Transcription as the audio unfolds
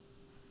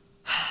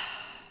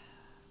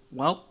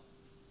Well,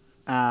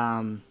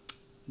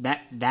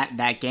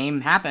 that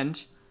game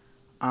happened.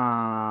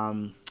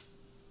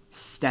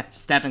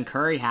 Stephen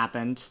Curry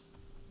happened.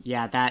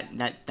 Yeah,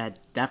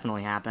 that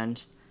definitely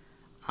happened.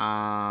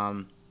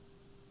 And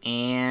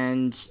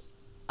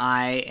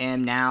I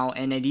am now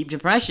in a deep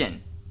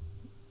depression.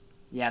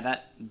 Yeah,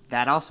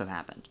 that also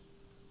happened.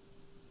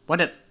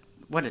 What a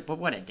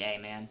day,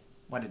 man.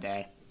 What a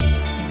day.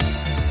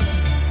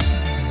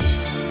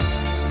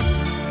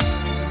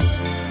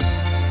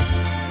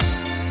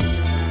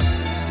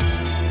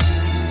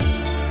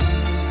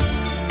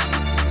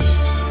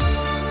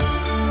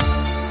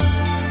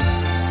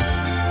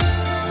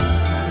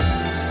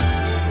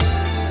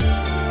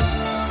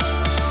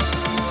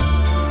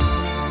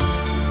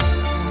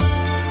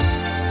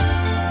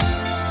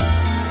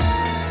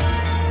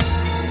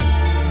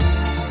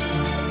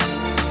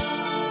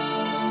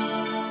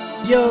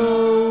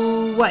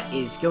 Yo, what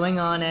is going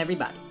on,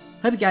 everybody?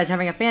 Hope you guys are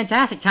having a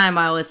fantastic time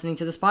while listening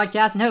to this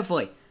podcast, and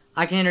hopefully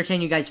I can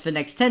entertain you guys for the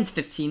next 10 to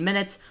 15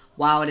 minutes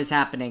while it is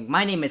happening.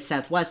 My name is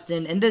Seth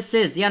Weston, and this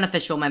is the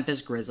Unofficial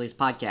Memphis Grizzlies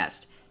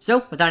podcast.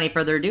 So, without any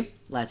further ado,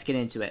 let's get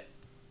into it.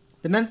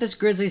 The Memphis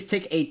Grizzlies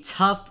take a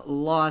tough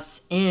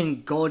loss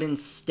in Golden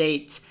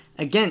State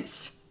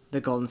against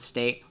the Golden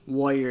State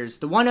Warriors.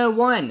 The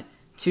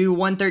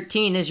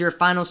 101-113 is your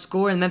final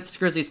score, and the Memphis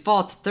Grizzlies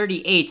fall to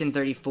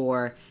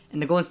 38-34.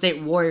 And the Golden State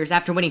Warriors,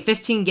 after winning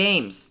 15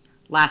 games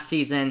last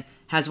season,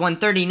 has won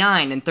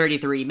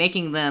 39-33,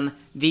 making them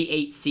the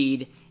 8th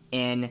seed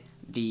in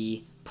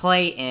the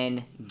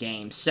play-in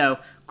game. So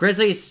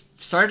Grizzlies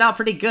started out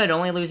pretty good,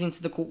 only losing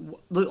the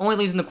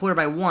quarter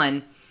by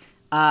 1.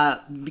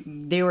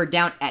 They were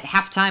down at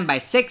halftime by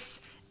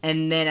 6,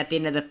 and then at the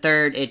end of the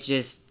third, it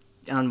just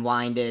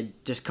unwinded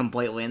just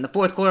completely. In the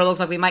fourth quarter, it looks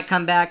like we might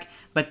come back,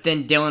 but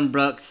then Dillon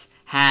Brooks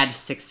had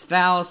 6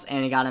 fouls,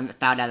 and he got him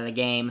fouled out of the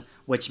game,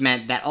 which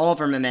meant that all of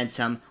our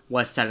momentum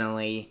was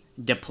suddenly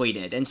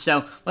depleted. And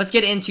so, let's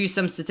get into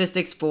some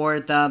statistics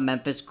for the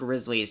Memphis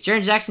Grizzlies.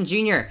 Jaren Jackson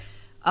Jr.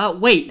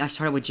 I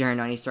started with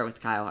Jaren. I need to start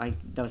with Kyle.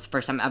 That was the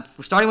first time.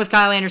 We're starting with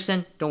Kyle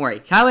Anderson. Don't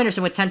worry. Kyle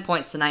Anderson with 10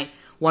 points tonight.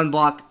 1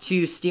 block,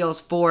 2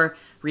 steals, 4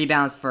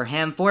 rebounds for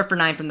him. 4 for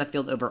 9 from the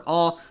field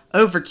overall.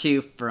 0 for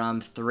 2 from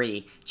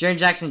 3. Jaren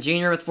Jackson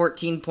Jr. with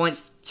 14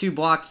 points, 2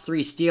 blocks,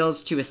 3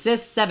 steals, 2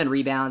 assists, 7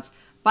 rebounds.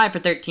 5 for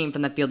 13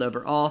 from the field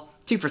overall.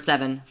 2 for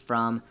 7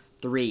 from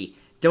 3.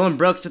 Dillon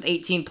Brooks with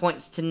 18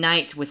 points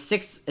tonight with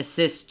 6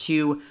 assists,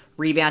 2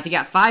 rebounds. He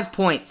got 5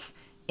 points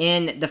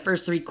in the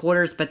first 3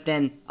 quarters, but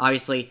then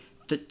obviously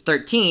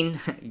 13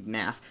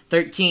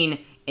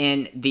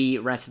 in the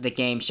rest of the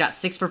game. Shot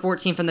 6 for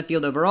 14 from the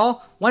field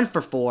overall, 1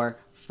 for 4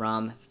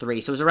 from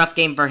 3. So it was a rough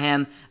game for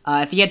him.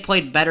 If he had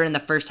played better in the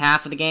first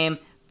half of the game,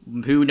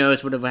 who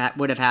knows what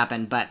would have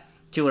happened, but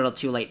too little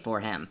too late for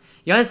him.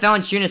 Jonas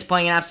Valanciunas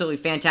playing an absolutely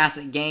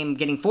fantastic game,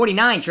 getting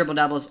 49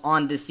 triple-doubles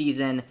on this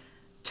season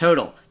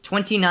total.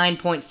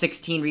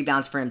 29.16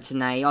 rebounds for him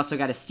tonight. He also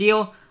got a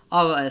steal,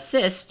 an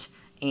assist,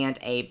 and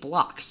a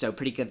block. So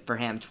pretty good for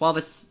him.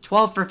 12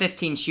 for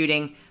 15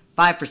 shooting,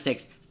 5 for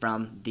 6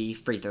 from the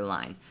free throw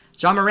line.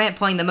 Ja Morant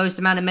playing the most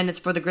amount of minutes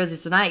for the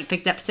Grizzlies tonight.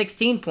 Picked up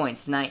 16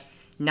 points tonight.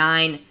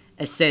 9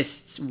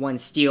 assists, 1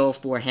 steal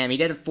for him. He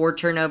did have 4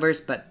 turnovers,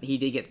 but he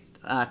did get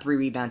 3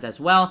 rebounds as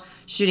well.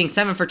 Shooting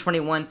 7 for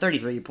 21,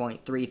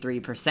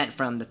 33.33%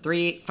 from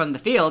the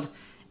field,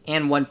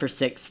 and 1 for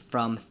 6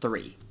 from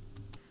 3.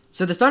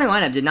 So the starting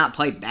lineup did not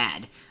play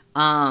bad.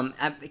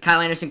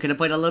 Kyle Anderson could have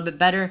played a little bit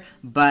better,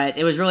 but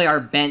it was really our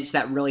bench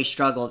that really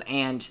struggled,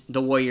 and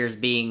the Warriors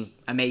being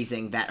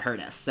amazing that hurt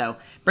us. So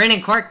Brandon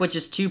Clark with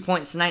just 2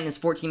 points tonight in his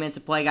 14 minutes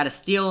of play, got a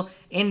steal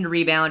and a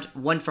rebound,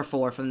 1 for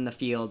 4 from the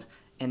field,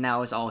 and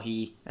that's all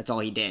he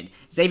did.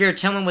 Xavier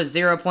Tillman was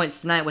 0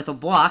 points tonight with a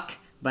block,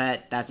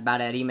 but that's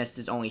about it. He missed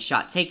his only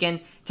shot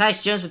taken.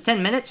 Tyus Jones with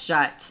 10 minutes,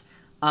 shot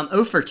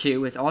 0 for 2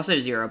 with also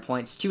 0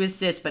 points, 2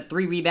 assists, but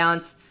 3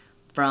 rebounds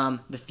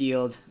from the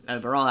field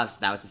overall.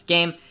 That was his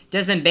game.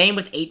 Desmond Bane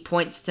with 8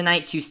 points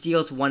tonight, 2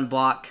 steals, 1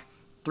 block,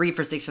 3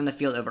 for 6 from the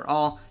field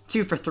overall,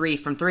 2 for 3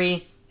 from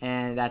 3,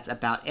 and that's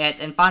about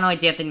it. And finally,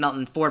 D'Anthony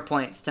Melton, 4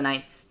 points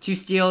tonight, 2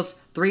 steals,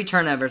 3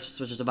 turnovers,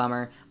 which is a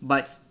bummer,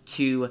 but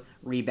 2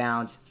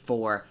 rebounds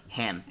for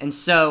him. And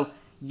so,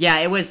 yeah,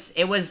 it was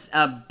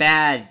a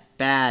bad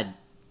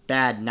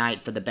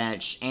night for the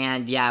bench,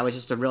 and yeah, it was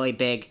just a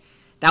big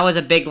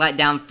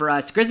letdown for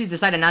us. Grizzlies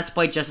decided not to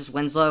play Justice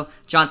Winslow,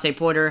 Jonte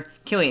Porter,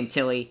 Killian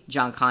Tilly,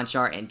 John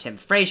Conchar, and Tim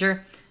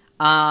Frazier.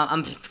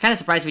 I'm kind of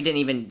surprised we didn't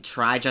even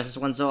try Justice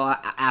Winslow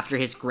after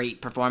his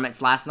great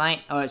performance last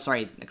night. A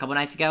couple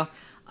nights ago.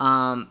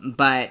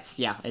 But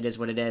yeah, it is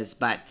what it is.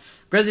 But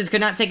Grizzlies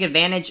couldn't take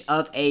advantage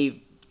of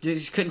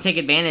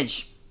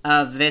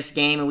this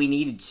game, and we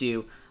needed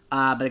to.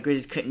 But the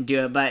Grizzlies couldn't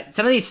do it. But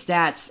some of these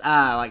stats,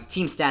 like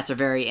team stats, are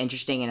very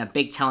interesting and a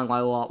big telling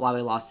why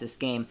we lost this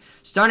game.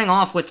 Starting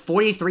off with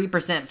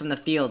 43% from the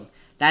field.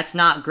 That's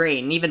not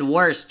great. And even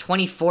worse,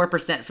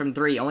 24% from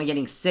 3, only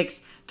getting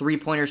 6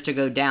 3-pointers to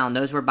go down.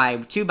 Those were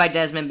 2 by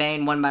Desmond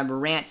Bane, 1 by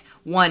Morant,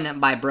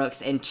 1 by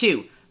Brooks, and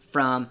 2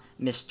 from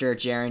Mr.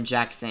 Jaren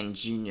Jackson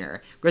Jr.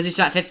 Grizzlies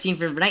shot 15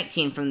 for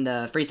 19 from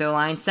the free throw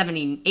line,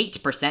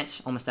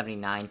 78%, almost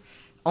 79.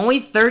 Only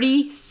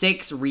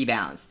 36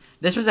 rebounds.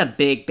 This was a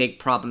big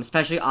problem,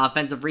 especially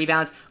offensive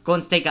rebounds.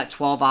 Golden State got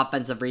 12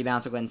 offensive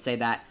rebounds, I'll go ahead and say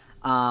that.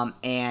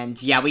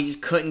 And yeah, we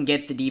just couldn't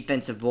get the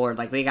defensive board.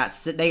 Like they got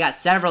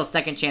several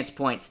second chance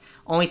points,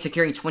 only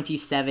securing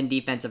 27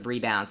 defensive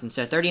rebounds. And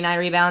so 39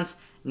 rebounds,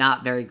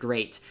 not very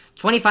great.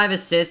 25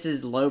 assists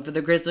is low for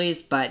the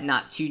Grizzlies, but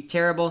not too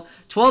terrible.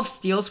 12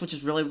 steals, which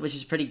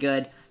is pretty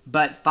good,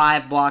 but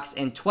 5 blocks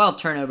and 12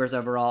 turnovers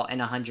overall and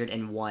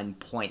 101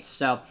 points.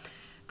 So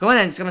go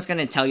ahead, I'm just going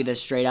to tell you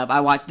this straight up.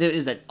 I watched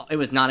it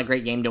was not a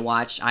great game to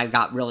watch. I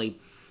got really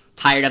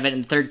tired of it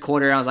in the third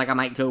quarter. I was like, I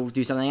might go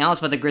do something else,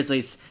 but the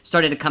Grizzlies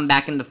started to come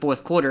back in the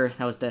fourth quarter.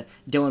 That was the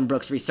Dylan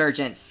Brooks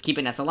resurgence,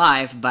 keeping us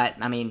alive, but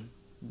I mean,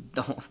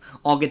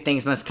 all good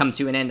things must come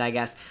to an end, I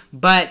guess.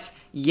 But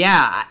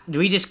yeah,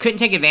 we just couldn't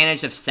take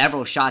advantage of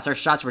several shots. Our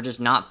shots were just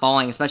not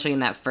falling, especially in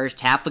that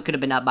first half. We could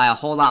have been up by a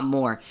whole lot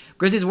more.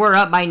 Grizzlies were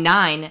up by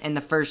 9 in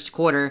the first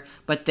quarter,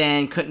 but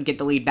then couldn't get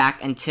the lead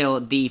back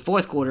until the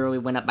fourth quarter. We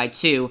went up by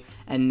 2,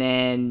 and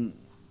then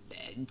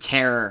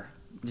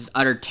just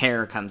utter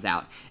terror comes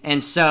out.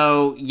 And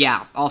so,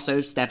 yeah,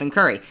 also Stephen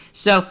Curry.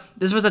 So,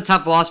 this was a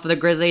tough loss for the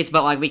Grizzlies,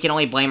 but like we can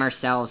only blame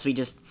ourselves. We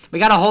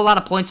got a whole lot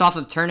of points off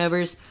of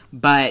turnovers,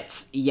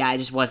 but yeah, it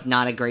just was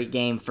not a great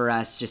game for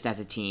us just as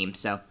a team.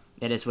 So,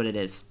 it is what it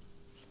is.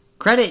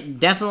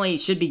 Credit definitely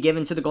should be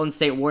given to the Golden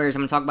State Warriors.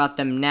 I'm going to talk about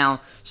them now,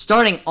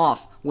 starting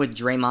off with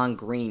Draymond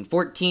Green.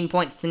 14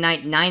 points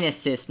tonight, 9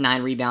 assists,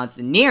 9 rebounds,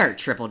 near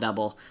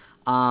triple-double,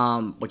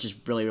 which is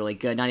really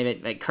good. Not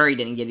even like Curry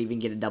didn't even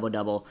get a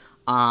double-double.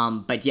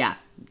 But yeah,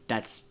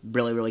 that's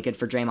really good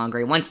for Draymond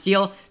Green. 1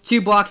 steal,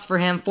 2 blocks for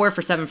him, 4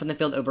 for 7 from the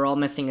field overall,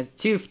 missing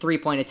 2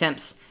 3-point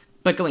attempts,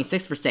 but going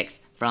 6 for 6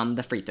 from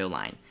the free throw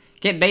line.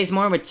 Kent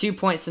Bazemore with 2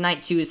 points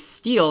tonight, 2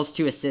 steals,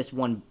 2 assists,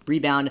 1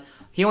 rebound.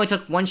 He only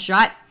took 1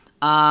 shot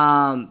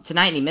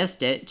tonight, and he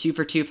missed it. 2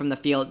 for 2 from the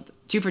field,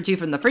 2 for 2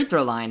 from the free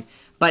throw line,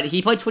 but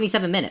he played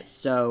 27 minutes,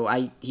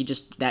 so he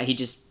just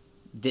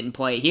didn't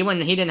play. He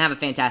didn't have a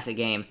fantastic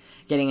game,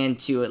 getting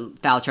into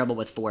foul trouble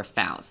with 4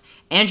 fouls.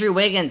 Andrew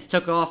Wiggins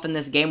took off in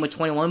this game with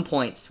 21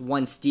 points,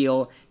 1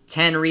 steal,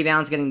 10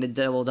 rebounds, getting the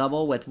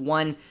double-double with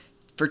 1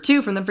 for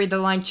 2 from the free throw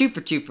line, 2 for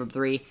 2 from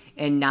 3,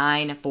 and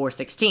 9 for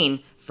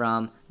 16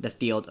 from the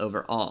field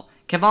overall.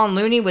 Kevon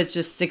Looney with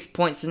just 6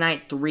 points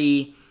tonight,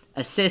 3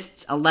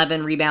 assists,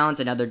 11 rebounds,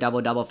 another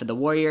double-double for the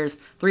Warriors,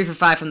 3 for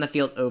 5 from the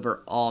field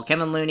overall.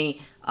 Kevin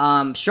Looney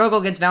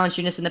struggled against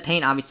Valanciunas in the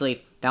paint.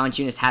 Obviously,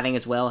 Valanciunas having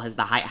as well has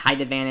the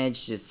height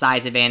advantage, his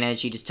size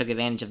advantage. He just took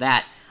advantage of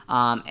that.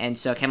 And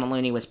so Kevin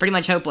Looney was pretty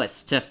much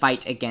hopeless to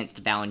fight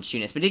against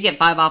Valanciunas. But did get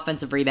 5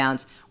 offensive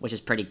rebounds, which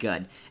is pretty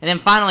good. And then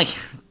finally,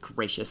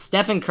 gracious,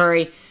 Stephen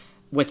Curry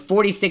with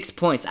 46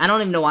 points. I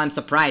don't even know why I'm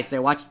surprised. I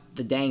watched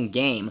the dang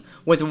game.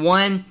 With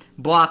 1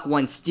 block,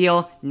 1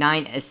 steal,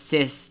 9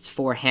 assists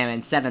for him,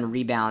 and 7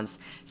 rebounds.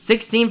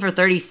 16 for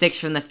 36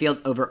 from the field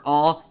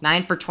overall,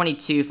 9 for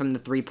 22 from the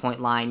 3-point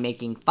line,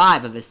 making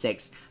 5 of his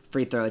 6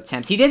 free throw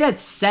attempts. He did have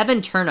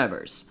 7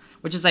 turnovers,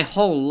 which is a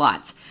whole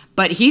lot.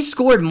 But he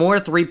scored more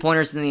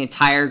 3-pointers than the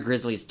entire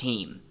Grizzlies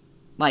team.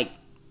 Like,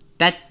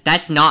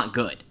 that's not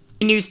good.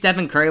 We knew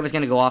Stephen Curry was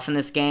going to go off in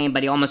this game,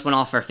 but he almost went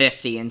off for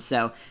 50, and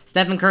so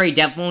Stephen Curry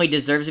definitely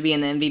deserves to be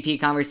in the MVP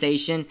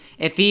conversation.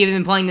 If he had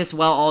been playing this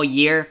well all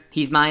year,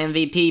 he's my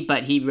MVP,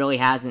 but he really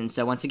hasn't,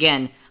 so once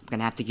again, I'm going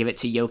to have to give it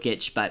to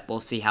Jokic, but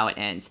we'll see how it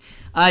ends.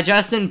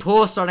 Justin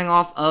Poole starting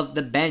off of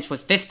the bench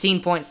with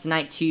 15 points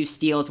tonight, 2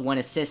 steals, 1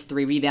 assist,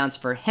 3 rebounds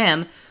for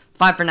him,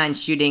 5 for 9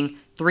 shooting,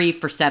 3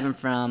 for 7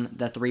 from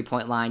the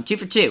 3-point line, 2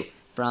 for 2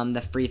 from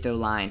the free throw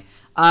line.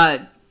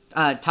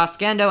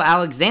 Toscando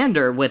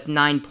Alexander with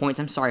 9 points.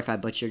 I'm sorry if I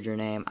butchered your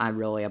name. I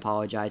really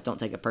apologize. Don't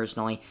take it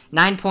personally.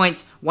 9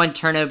 points, 1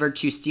 turnover,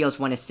 2 steals,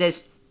 1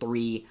 assist,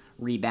 3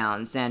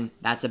 rebounds. And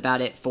that's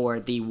about it for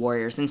the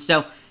Warriors. And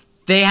so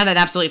they had an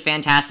absolutely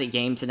fantastic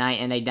game tonight,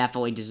 and they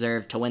definitely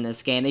deserve to win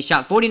this game. They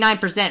shot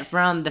 49%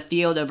 from the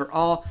field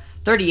overall,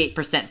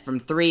 38% from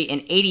 3,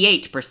 and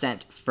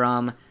 88%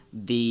 from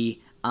the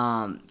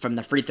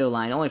free throw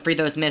line. Only free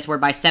throws missed were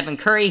by Stephen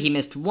Curry. He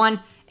missed 1.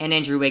 And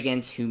Andrew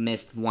Wiggins, who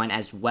missed 1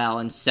 as well.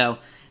 And so,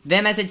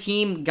 them as a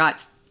team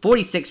got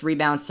 46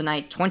 rebounds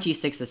tonight,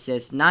 26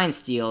 assists, 9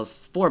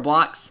 steals, 4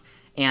 blocks,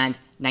 and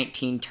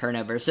 19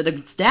 turnovers. So the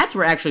stats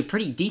were actually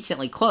pretty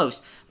decently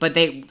close, but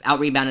they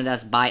out-rebounded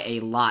us by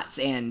a lot.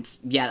 And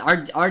yeah,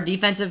 our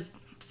defensive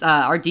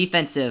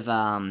stats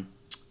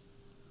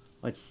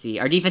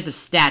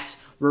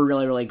were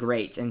really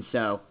great. And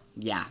so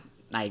yeah,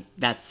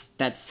 that's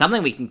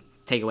something we can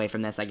take away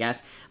from this, I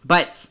guess.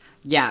 But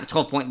yeah,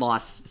 12-point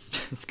loss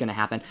is going to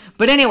happen.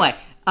 But anyway,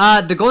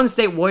 the Golden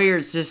State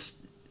Warriors just...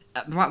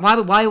 Why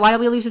did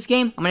we lose this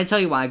game? I'm going to tell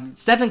you why.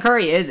 Stephen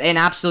Curry is an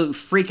absolute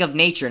freak of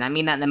nature, and I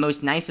mean that in the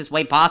most nicest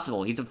way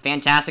possible. He's a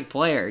fantastic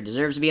player. He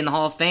deserves to be in the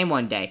Hall of Fame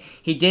one day.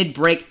 He did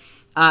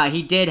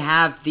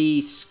have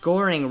the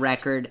scoring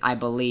record, I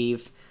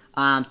believe,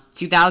 more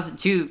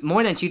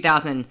than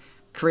 2,000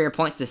 career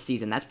points this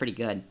season. That's pretty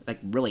good, like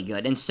really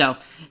good. And so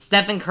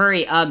Stephen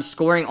Curry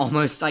scoring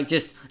almost like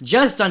just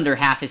under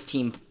half his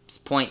team's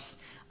points.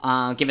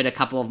 Give it a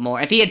couple of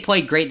more. If he had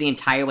played great the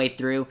entire way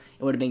through,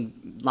 it would have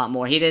been a lot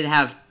more. He did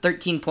have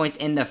 13 points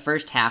in the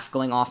first half,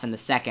 going off in the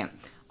second.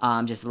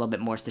 Just a little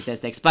bit more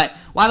statistics. But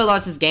why we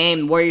lost this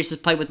game, Warriors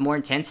just played with more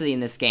intensity in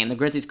this game. The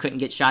Grizzlies couldn't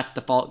get shots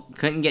to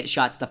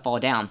fall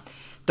down.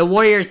 The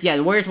Warriors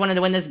wanted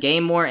to win this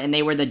game more, and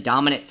they were the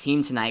dominant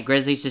team tonight.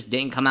 Grizzlies just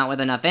didn't come out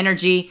with enough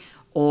energy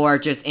or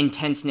just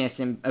intenseness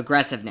and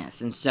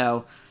aggressiveness. And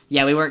so,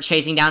 yeah, we weren't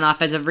chasing down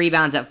offensive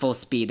rebounds at full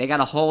speed. They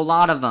got a whole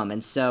lot of them.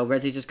 And so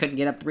Grizzlies just couldn't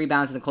get up the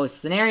rebounds in the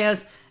closest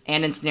scenarios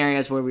and in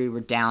scenarios where we were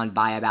down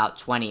by about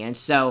 20. And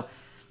so,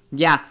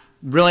 yeah,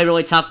 really,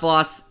 really tough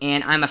loss.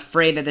 And I'm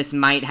afraid that this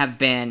might have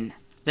been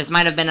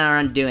our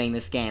undoing,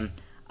 this game.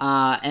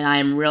 And I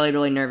am really,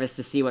 really nervous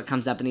to see what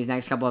comes up in these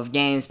next couple of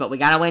games. But we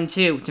got to win,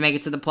 too, to make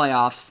it to the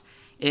playoffs.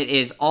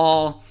 It's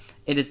all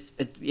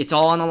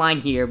on the line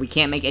here. We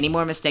can't make any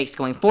more mistakes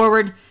going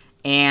forward.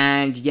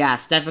 And, yeah,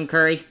 Stephen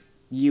Curry,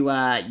 you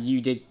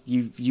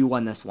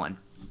won this one.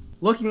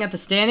 Looking at the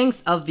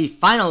standings of the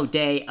final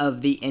day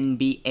of the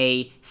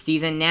NBA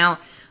season now,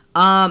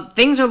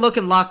 things are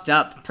looking locked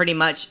up pretty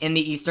much in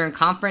the Eastern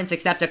Conference,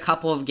 except a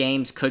couple of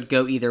games could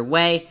go either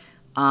way.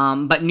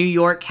 But New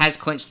York has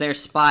clinched their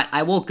spot.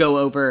 I won't go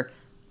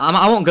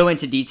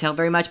into detail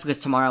very much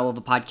because tomorrow we'll have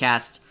a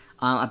podcast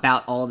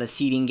about all the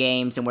seeding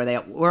games and where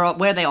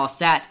they all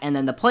sat, and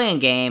then the play-in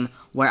game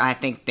where I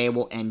think they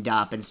will end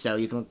up. And so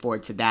you can look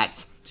forward to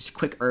that. Just a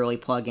quick early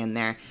plug in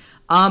there.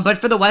 But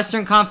for the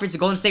Western Conference, the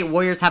Golden State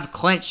Warriors have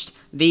clinched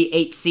the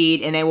 8th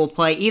seed, and they will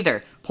play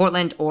either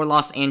Portland or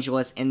Los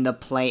Angeles in the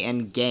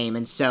play-in game.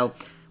 And so,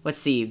 let's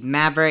see,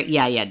 Maverick,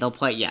 they'll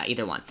play,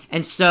 either one.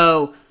 And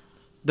so,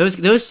 those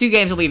two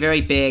games will be very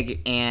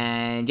big,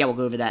 and yeah, we'll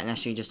go over that in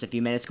actually just a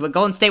few minutes. But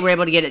Golden State were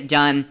able to get it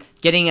done,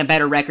 getting a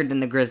better record than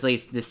the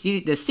Grizzlies this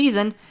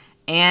season.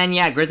 And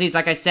yeah, Grizzlies,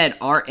 like I said,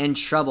 are in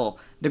trouble.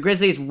 The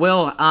Grizzlies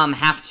will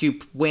have to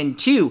win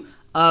two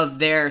of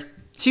their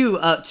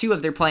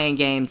playing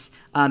games,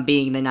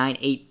 being the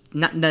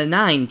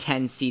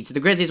 9-10 seed. So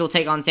the Grizzlies will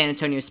take on San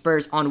Antonio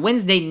Spurs on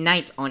Wednesday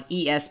night on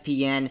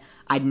ESPN.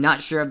 I'm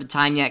not sure of the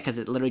time yet because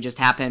it literally just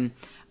happened.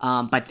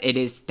 But it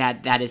is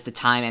that is the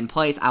time and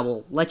place. I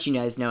will let you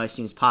guys know as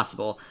soon as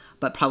possible,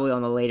 but probably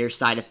on the later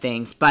side of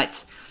things.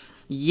 But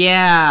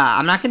yeah,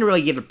 I'm not going to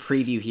really give a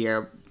preview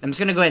here. I'm just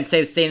going to go ahead and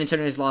say San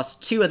Antonio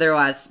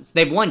has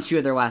they've won 2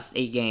 of their last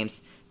 10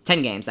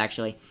 games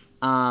actually.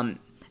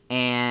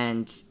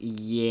 And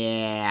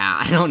yeah,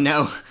 I don't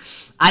know.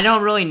 I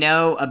don't really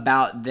know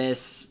about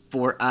this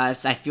for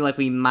us. I feel like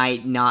we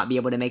might not be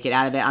able to make it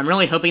out of it. I'm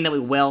really hoping that we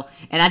will,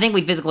 and I think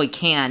we physically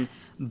can.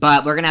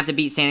 But we're going to have to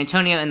beat San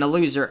Antonio and the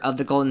loser of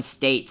the Golden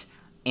State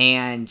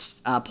and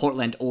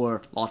Portland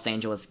or Los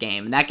Angeles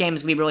game. And that game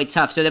is going to be really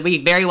tough. So that we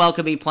very well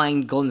could be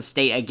playing Golden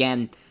State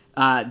again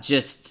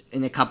just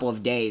in a couple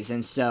of days.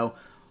 And so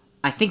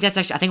I think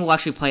we'll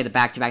actually play the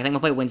back-to-back. I think we'll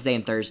play Wednesday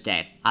and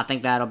Thursday. I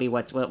think that'll be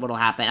what'll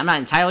happen. I'm not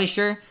entirely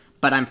sure,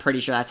 but I'm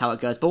pretty sure that's how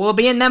it goes. But we'll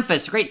be in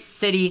Memphis, great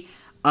city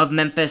of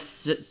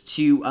Memphis,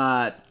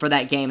 for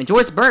that game. And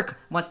Doris Burke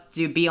wants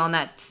to be on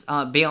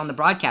the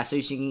broadcast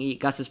so she can eat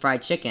Gus's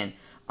fried chicken.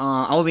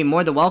 I will be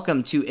more than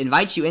welcome to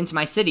invite you into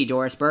my city,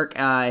 Doris Burke,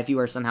 if you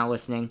are somehow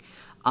listening.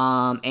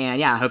 And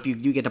yeah, I hope you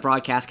get the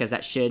broadcast because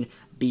that should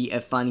be a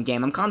fun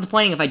game. I'm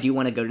contemplating if I do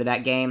want to go to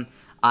that game.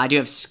 I do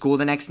have school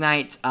the next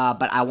night,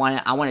 but I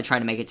want to try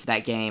to make it to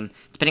that game,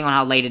 depending on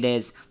how late it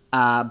is.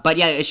 But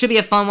yeah, it should be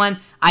a fun one.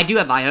 I do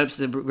have high hopes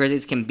the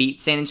Grizzlies can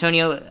beat San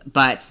Antonio,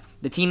 but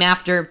the team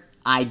after,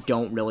 I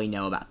don't really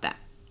know about that.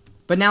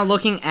 But now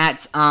looking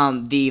at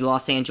the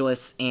Los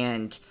Angeles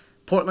and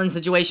Portland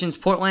situations,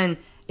 Portland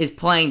is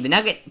playing the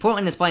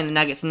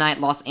Nuggets tonight.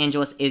 Los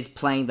Angeles is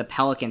playing the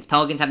Pelicans.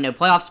 Pelicans have no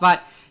playoff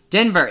spot.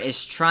 Denver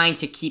is trying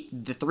to keep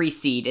the 3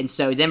 seed, and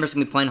so Denver's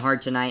going to be playing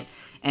hard tonight.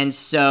 And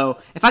so,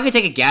 if I could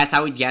take a guess, I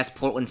would guess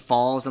Portland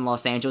falls and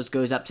Los Angeles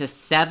goes up to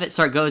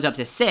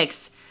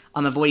 6,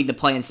 avoiding the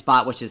play-in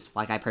spot, which is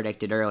like I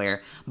predicted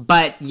earlier.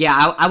 But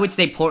yeah, I would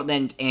say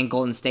Portland and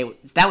Golden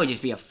State, that would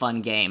just be a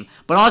fun game.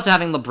 But also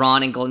having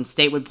LeBron and Golden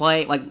State would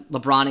play, like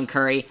LeBron and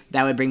Curry,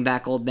 that would bring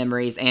back old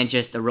memories and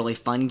just a really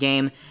fun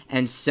game.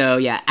 And so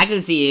yeah, I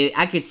could see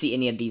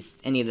any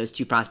of those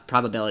two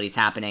probabilities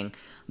happening.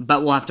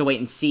 But we'll have to wait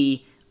and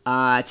see.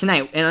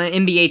 Tonight, on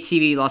NBA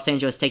TV, Los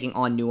Angeles taking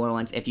on New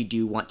Orleans if you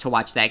do want to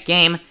watch that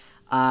game.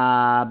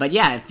 But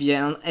yeah,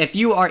 if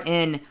you are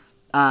a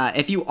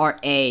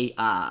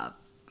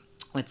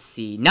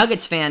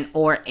Nuggets fan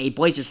or a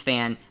Blazers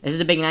fan, this is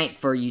a big night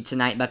for you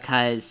tonight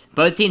because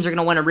both teams are going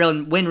to want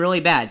to win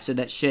really bad, so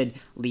that should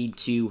lead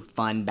to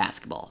fun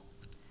basketball.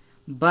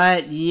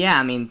 But yeah,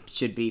 I mean,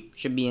 should be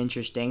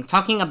interesting.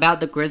 Talking about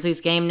the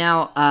Grizzlies game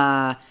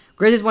now,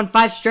 Grizzlies won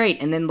 5 straight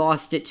and then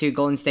lost it to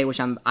Golden State, which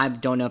I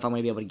don't know if I'm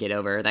going to be able to get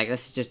over. Like,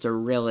 this is just a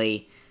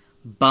really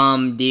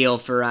bum deal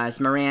for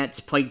us.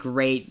 Morant played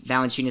great.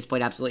 Valanciunas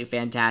played absolutely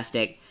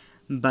fantastic.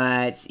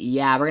 But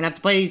yeah, we're going to have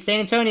to play San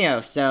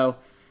Antonio. So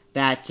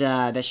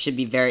that should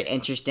be very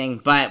interesting.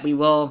 But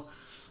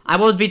I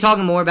will be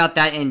talking more about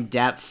that in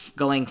depth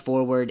going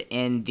forward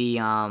in the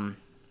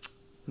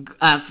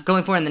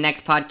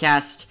next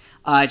podcast.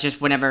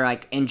 Just whenever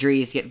like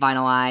injuries get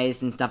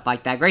finalized and stuff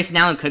like that. Grayson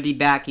Allen could be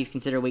back. He's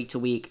considered week to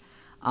week.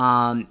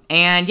 And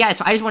yeah,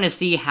 so I just want to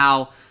see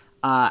how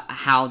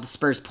the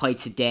Spurs play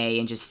today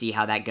and just see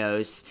how that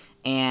goes.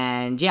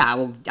 And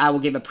yeah, I will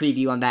give a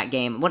preview on that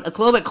game a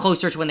little bit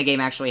closer to when the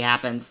game actually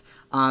happens.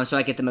 So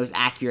I get the most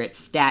accurate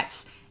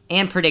stats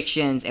and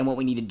predictions and what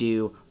we need to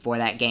do for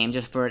that game,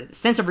 just for a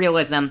sense of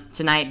realism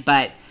tonight.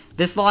 But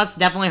this loss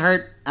definitely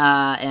hurt,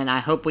 and I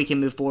hope we can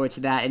move forward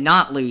to that and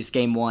not lose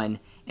game 1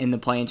 in the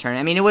play-in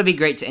tournament. I mean, it would be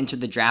great to enter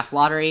the draft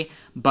lottery,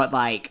 but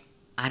like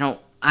I don't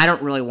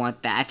really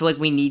want that. I feel like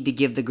we need to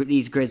give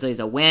these Grizzlies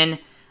a win.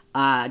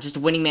 Just a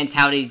winning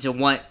mentality to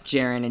want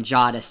Jaren and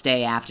Ja to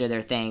stay after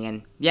their thing.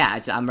 And yeah,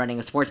 I'm running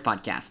a sports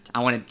podcast. I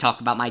want to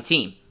talk about my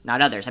team,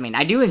 not others. I mean,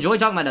 I do enjoy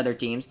talking about other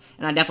teams,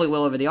 and I definitely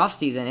will over the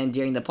offseason and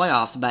during the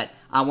playoffs, but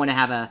I want to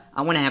have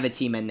a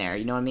team in there,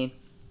 you know what I mean?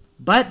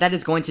 But that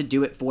is going to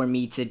do it for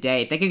me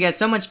today. Thank you guys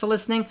so much for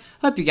listening.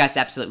 Hope you guys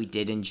absolutely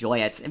did enjoy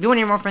it. If you want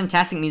to hear more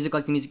fantastic music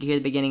like the music you hear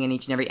at the beginning and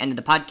each and every end of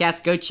the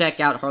podcast, go check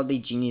out Hardly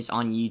Genius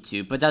on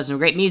YouTube. But it does some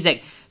great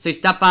music, so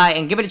stop by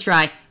and give it a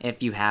try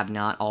if you have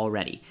not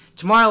already.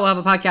 Tomorrow we'll have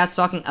a podcast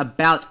talking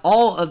about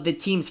all of the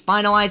teams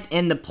finalized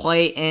in the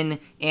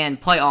play-in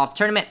and playoff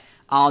tournament.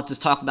 I'll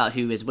just talk about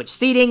who is which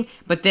seeding,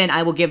 but then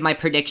I will give my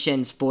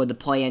predictions for the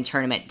play-in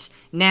tournament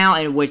now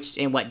and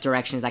what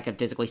directions I could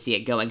physically see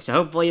it going. So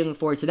hopefully you're looking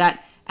forward to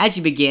that as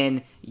you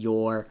begin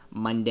your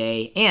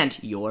Monday and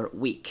your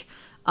week.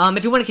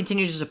 If you want to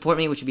continue to support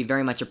me, which would be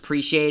very much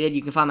appreciated,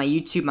 you can find my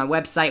YouTube, my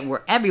website,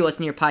 wherever you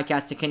listen to your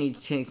podcast to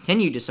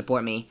continue to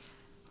support me.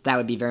 That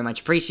would be very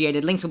much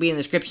appreciated. Links will be in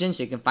the description,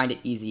 so you can find it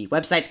easy.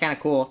 Website's kind of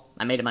cool.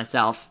 I made it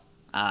myself.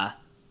 You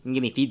can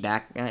give me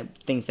feedback,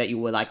 things that you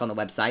would like on the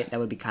website. That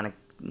would be kind of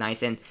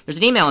nice. And there's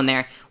an email in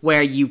there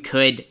where you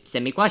could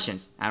send me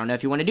questions. I don't know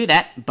if you want to do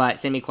that, but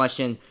send me a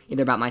question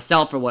either about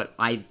myself or what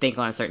I think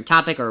on a certain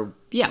topic or,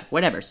 yeah,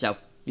 whatever. So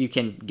you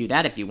can do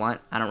that if you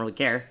want. I don't really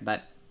care,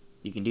 but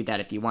you can do that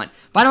if you want.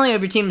 Finally, I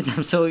hope your team is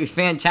absolutely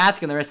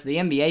fantastic in the rest of the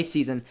NBA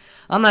season,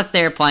 unless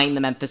they're playing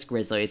the Memphis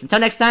Grizzlies. Until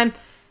next time,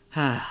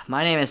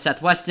 my name is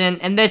Seth Weston,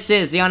 and this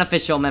is the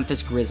Unofficial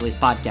Memphis Grizzlies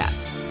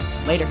podcast.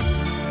 Later.